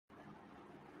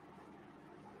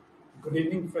Good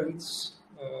evening, friends.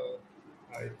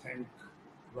 I thank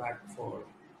WACC for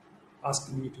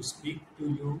asking me to speak to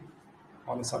you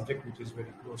on a subject which is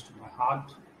very close to my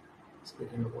heart,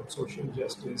 speaking about social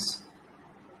justice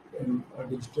in a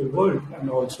digital world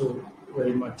and also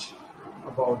very much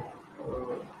about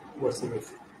what's the way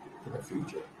to the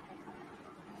future.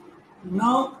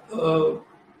 Now,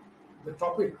 the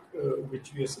topic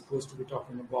which we are supposed to be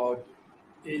talking about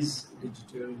is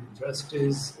digital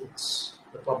justice. It's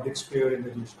the public sphere in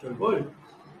the digital world.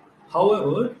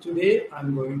 However, today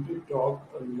I'm going to talk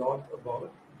a lot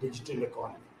about digital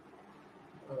economy.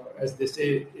 As they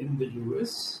say in the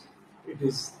US, it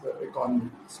is the economy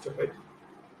stupid.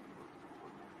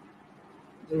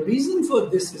 The reason for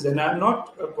this is, and I'm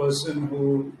not a person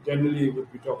who generally would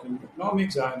be talking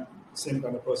economics. I'm the same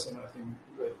kind of person, I think,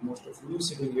 like most of you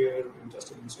sitting here,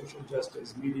 interested in social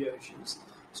justice, media issues,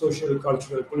 social,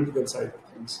 cultural, political side of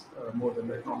things, more than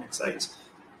the economic sides.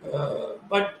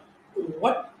 But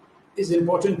what is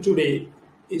important today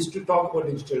is to talk about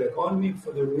digital economy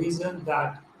for the reason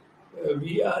that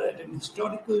we are at an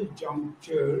historical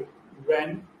juncture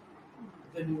when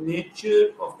the nature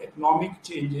of economic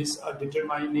changes are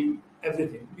determining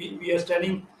everything. We are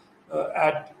standing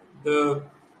at the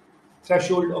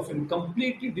threshold of a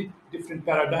completely different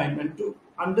paradigm. And to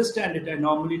understand it, I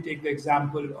normally take the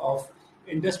example of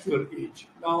industrial age.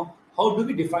 Now, how do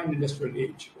we define industrial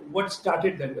age? What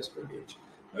started the industrial age?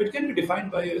 Now, it can be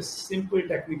defined by a simple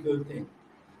technical thing.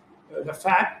 The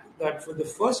fact that for the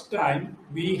first time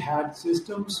we had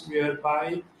systems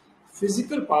whereby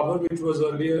physical power, which was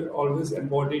earlier always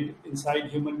embodied inside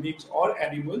human beings or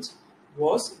animals,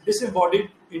 was disembodied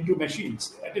into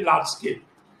machines at a large scale.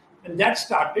 And that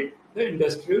started the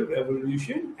Industrial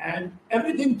Revolution, and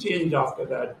everything changed after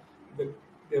that.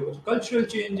 There were cultural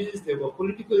changes, there were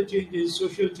political changes,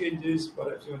 social changes,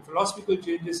 perhaps even philosophical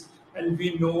changes, and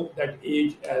we know that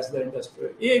age as the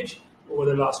industrial age. Over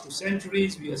the last 2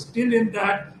 centuries, we are still in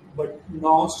that, but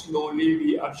now slowly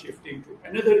we are shifting to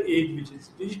another age, which is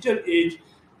digital age.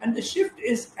 And the shift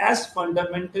is as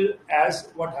fundamental as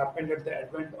what happened at the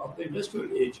advent of the industrial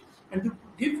age. And to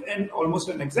give almost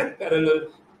an exact parallel,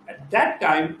 at that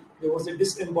time, there was a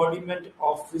disembodiment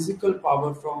of physical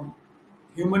power from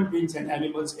human beings and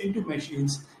animals into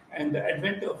machines, and the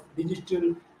advent of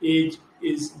digital age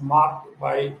is marked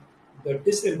by the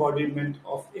disembodiment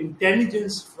of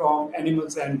intelligence from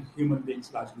animals and human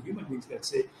beings, largely human beings, let's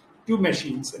say, to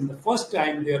machines. And the first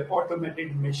time they are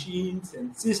automated machines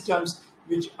and systems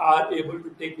which are able to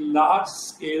take large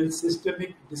scale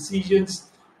systemic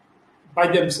decisions by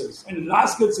themselves. And large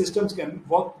scale systems can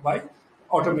work by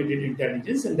automated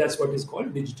intelligence, and that's what is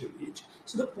called digital age.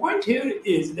 So the point here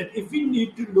is that if we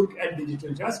need to look at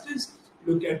digital justice,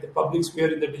 look at the public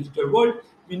sphere in the digital world,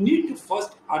 we need to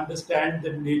first understand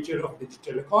the nature of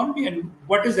digital economy and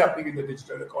what is happening in the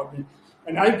digital economy.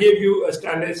 And I gave you a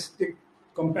stylistic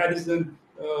comparison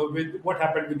with what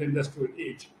happened with the industrial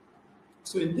age.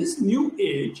 So in this new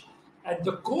age, at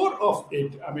the core of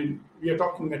it, I mean, we are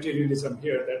talking materialism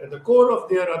here, that at the core of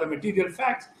there are the material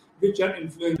facts which are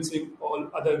influencing all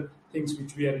other things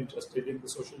which we are interested in, the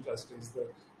social justice, the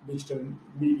digital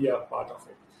media part of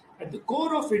it. At the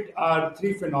core of it are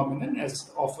three phenomena,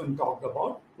 as often talked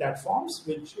about: platforms,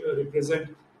 which represent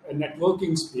a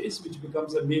networking space, which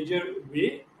becomes a major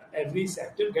way every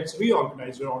sector gets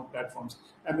reorganized around platforms.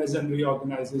 Amazon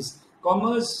reorganizes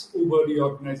commerce, Uber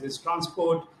reorganizes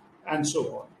transport, and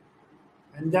so on.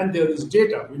 And then there is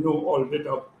data. We know all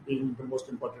data being the most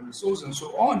important resource and so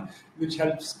on, which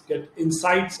helps get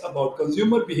insights about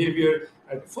consumer behavior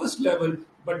at the first level.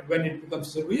 But when it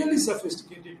becomes really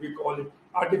sophisticated, we call it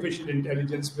artificial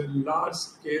intelligence, where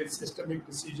large-scale systemic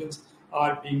decisions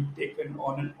are being taken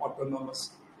on in an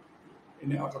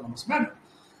autonomous manner.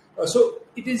 So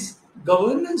it is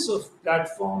governance of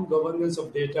platform, governance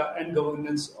of data, and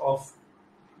governance of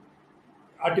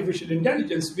artificial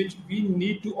intelligence, which we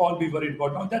need to all be worried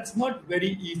about. Now, that's not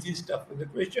very easy stuff. The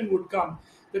question would come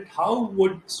that how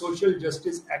would social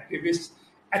justice activists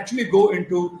actually go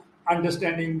into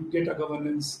understanding data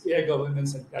governance, AI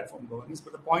governance, and platform governance?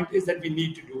 But the point is that we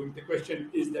need to do it. The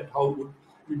question is that how would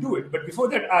we do it? But before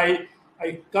that, I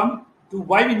come to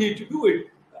why we need to do it.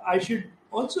 I should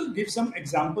also give some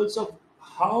examples of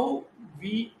how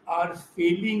we are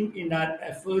failing in our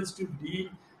efforts to deal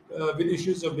with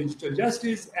issues of digital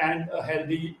justice and a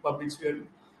healthy public sphere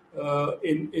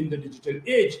in the digital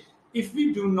age, if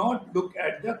we do not look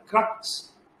at the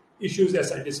crux issues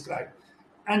as I described.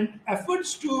 And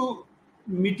efforts to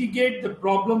mitigate the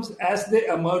problems as they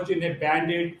emerge in a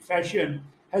band-aid fashion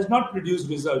has not produced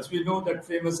results. We know that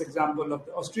famous example of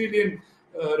the Australian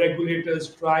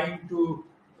regulators trying to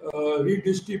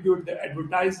redistribute the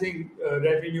advertising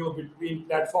revenue between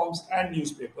platforms and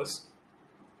newspapers.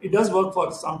 It does work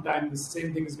for some time. The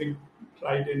same thing is being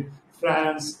tried in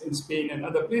France, in Spain, and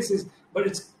other places, but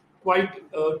it's quite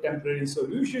a temporary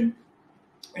solution,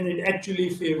 and it actually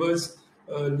favors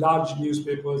large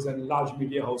newspapers and large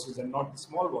media houses and not the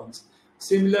small ones.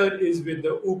 Similar is with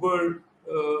the Uber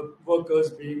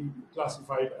workers being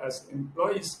classified as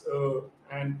employees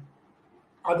and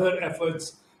other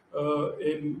efforts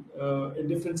in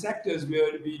different sectors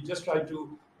where we just try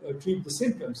to treat the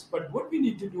symptoms. But what we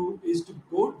need to do is to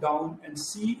go down and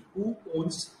see who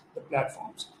owns the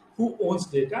platforms, who owns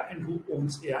data, and who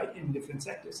owns AI in different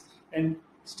sectors. And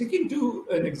sticking to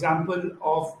an example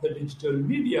of the digital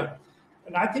media,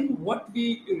 and I think what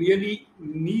we really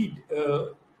need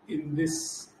in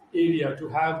this area to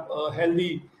have a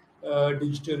healthy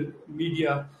digital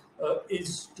media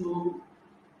is to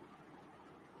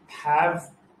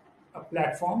have a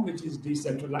platform which is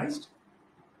decentralized,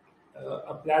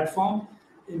 a platform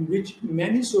in which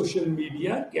many social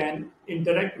media can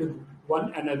interact with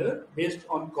one another based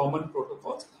on common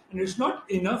protocols. And it's not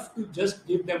enough to just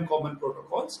give them common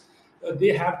protocols. They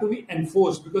have to be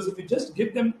enforced, because if we just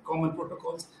give them common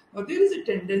protocols, now there is a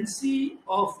tendency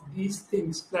of these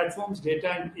things, platforms, data,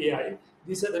 and AI.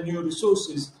 These are the new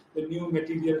resources, the new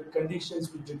material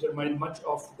conditions which determine much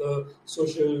of the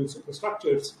social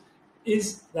superstructures,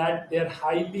 is that they're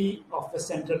highly of a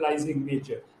centralizing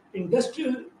nature.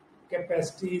 Industrial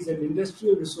capacities and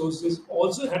industrial resources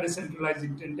also had a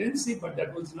centralizing tendency, but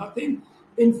that was nothing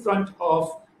in front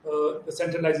of the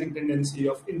centralizing tendency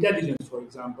of intelligence, for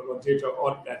example, or data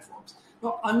or platforms.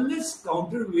 Now, unless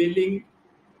countervailing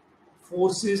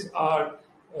forces are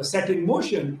set in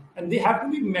motion, and they have to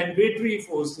be mandatory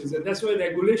forces, and that's why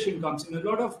regulation comes in. A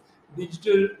lot of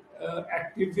digital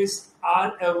activists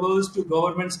are averse to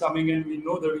governments coming in. We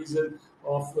know the reason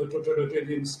of a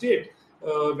totalitarian state.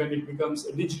 When it becomes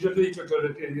a digitally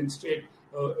totalitarian state,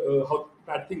 how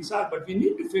bad things are. But we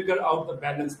need to figure out the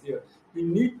balance there. We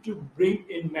need to bring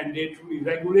in mandatory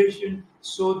regulation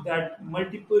so that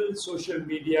multiple social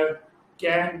media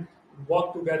can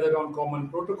work together on common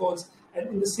protocols. And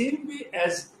in the same way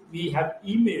as we have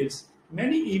emails,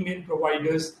 many email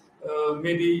providers,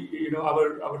 maybe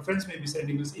our friends may be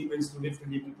sending us emails to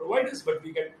different email providers, but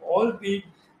we can all read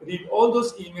all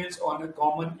those emails on a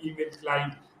common email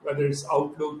client, whether it's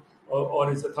Outlook or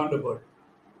it's a Thunderbird.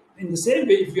 In the same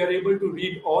way, if we are able to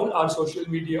read all our social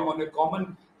media on a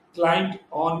common client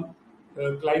on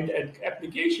client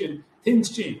application, things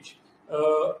change.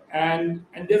 And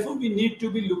therefore, we need to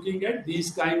be looking at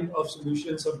these kind of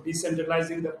solutions of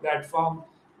decentralizing the platform,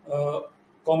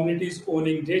 communities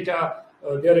owning data.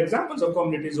 There are examples of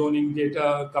communities owning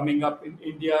data coming up in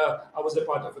India. I was a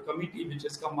part of a committee which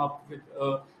has come up with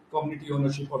community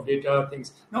ownership of data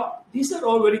things. Now, these are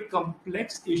all very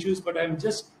complex issues, but I'm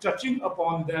just touching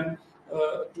upon them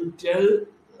to tell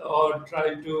or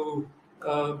try to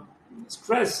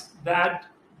stress that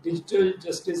digital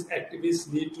justice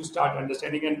activists need to start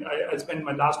understanding. And I'll spend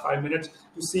my last 5 minutes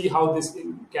to see how this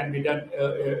can be done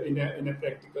in a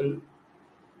practical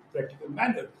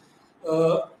manner.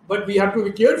 But we have to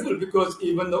be careful, because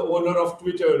even the owner of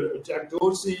Twitter, Jack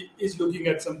Dorsey, is looking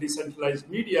at some decentralized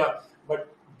media,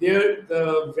 but there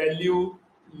the value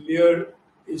layer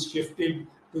is shifting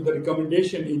to the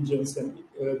recommendation engines, and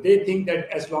they think that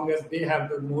as long as they have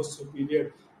the most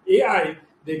superior AI,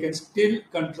 they can still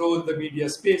control the media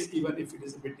space, even if it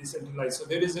is a bit decentralized. So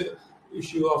there is an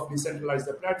issue of decentralize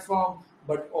the platform,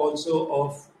 but also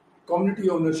of community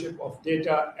ownership of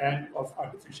data and of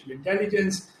artificial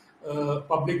intelligence.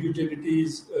 Public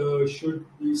utilities should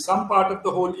be some part of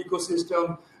the whole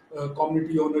ecosystem.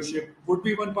 Community ownership would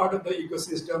be one part of the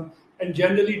ecosystem, and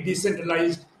generally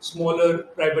decentralized, smaller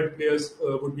private players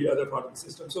would be other part of the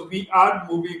system. So we are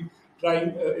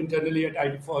trying internally at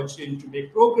identifies to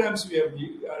make programs where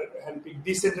we are helping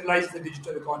decentralize the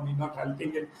digital economy, not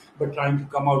helping it, but trying to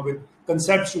come out with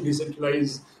concepts to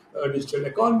decentralize digital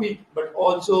economy, but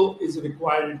also is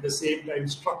required at the same time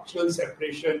structural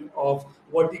separation of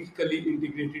vertically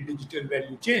integrated digital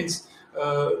value chains,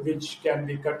 which can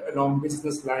be cut along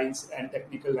business lines and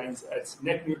technical lines, as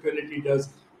net neutrality does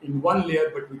in one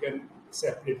layer, but we can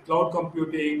separate cloud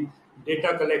computing,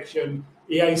 data collection,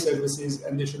 AI services,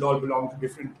 and they should all belong to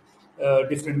different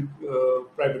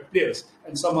private players.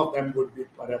 And some of them would be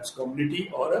perhaps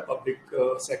community or a public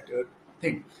sector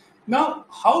thing. Now,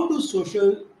 how do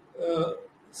social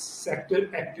sector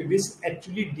activists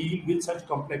actually deal with such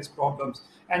complex problems?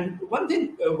 And one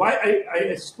thing why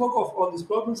I spoke of all these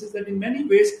problems is that in many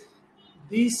ways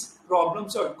these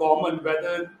problems are common,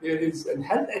 whether there is a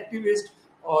health activist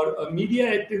or a media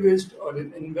activist, or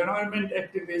an environment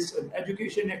activist, an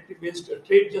education activist, a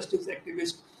trade justice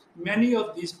activist, many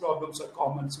of these problems are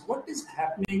common. So what is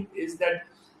happening is that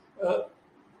uh,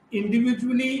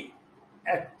 individually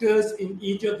actors in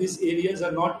each of these areas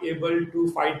are not able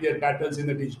to fight their battles in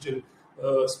the digital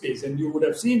space. And you would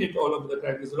have seen it all over the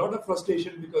time. There's a lot of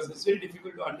frustration because it's very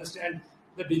difficult to understand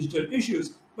the digital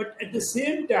issues. But at the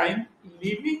same time,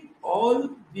 leaving all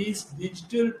these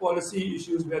digital policy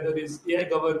issues, whether it's AI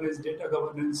governance, data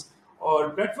governance,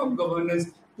 or platform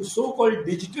governance, to so-called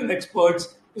digital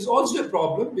experts is also a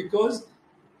problem, because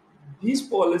these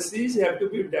policies have to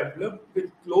be developed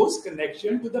with close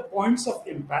connection to the points of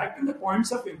impact, and the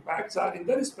points of impacts are in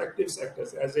the respective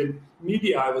sectors, as in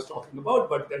media I was talking about,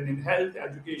 but then in health,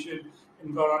 education,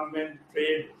 environment,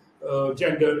 trade,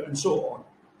 gender, and so on.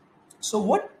 So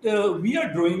what we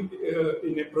are doing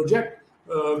in a project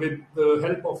with the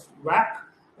help of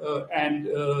WACC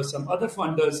and some other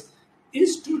funders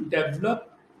is to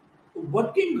develop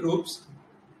working groups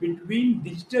between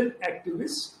digital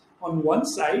activists on one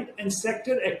side and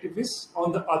sector activists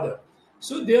on the other.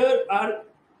 So there are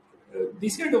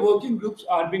these kind of working groups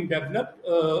are being developed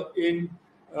in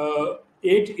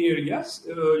 8 areas.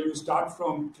 You start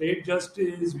from trade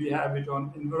justice, we have it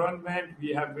on environment,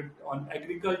 we have it on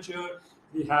agriculture,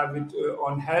 we have it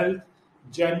on health,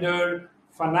 gender,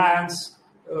 finance,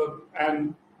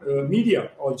 and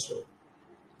media also.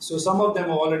 So some of them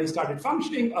have already started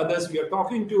functioning, others we are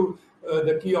talking to,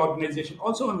 the key organization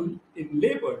also in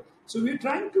labor. So we're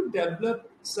trying to develop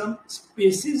some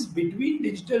spaces between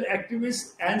digital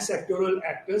activists and sectoral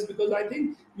actors, because I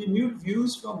think we need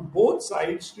views from both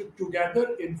sides to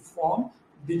together inform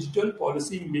digital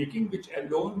policy making, which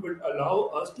alone will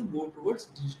allow us to move towards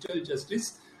digital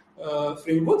justice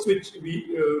frameworks, which we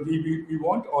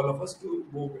want all of us to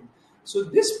move in. So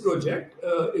this project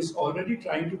is already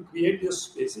trying to create these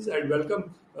spaces. I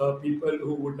welcome people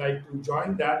who would like to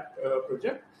join that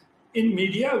project. In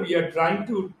media, we are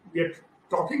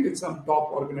talking with some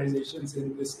top organizations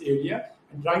in this area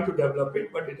and trying to develop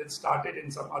it, but it has started in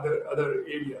some other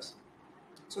areas.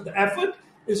 So the effort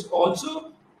is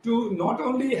also to not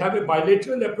only have a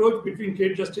bilateral approach between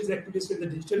trade justice activists and the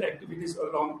digital activities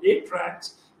along 8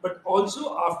 tracks, but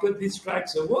also after these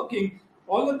tracks are working,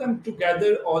 all of them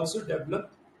together also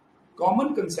develop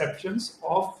common conceptions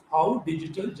of how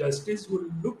digital justice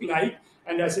would look like.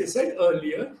 And as I said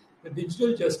earlier, the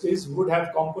digital justice would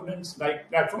have components like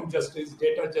platform justice,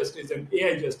 data justice, and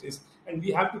AI justice. And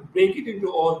we have to break it into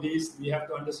all these. We have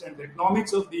to understand the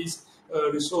economics of these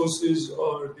resources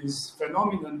or this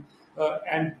phenomenon.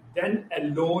 And then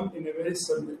alone, in a very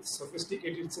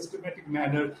sophisticated, systematic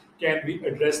manner, can we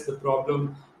address the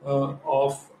problem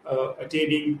of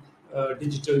attaining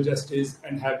digital justice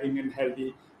and having a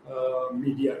healthy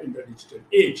media in the digital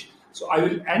age. So I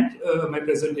will end my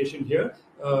presentation here,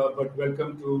 but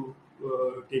welcome to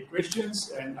take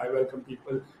questions, and I welcome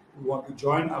people who want to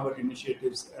join our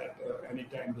initiatives at any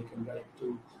time. They can write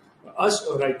to us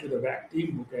or write to the WACC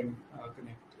team, who can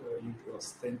connect you to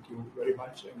us. Thank you very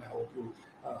much, and I hope you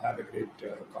have a great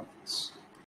conference.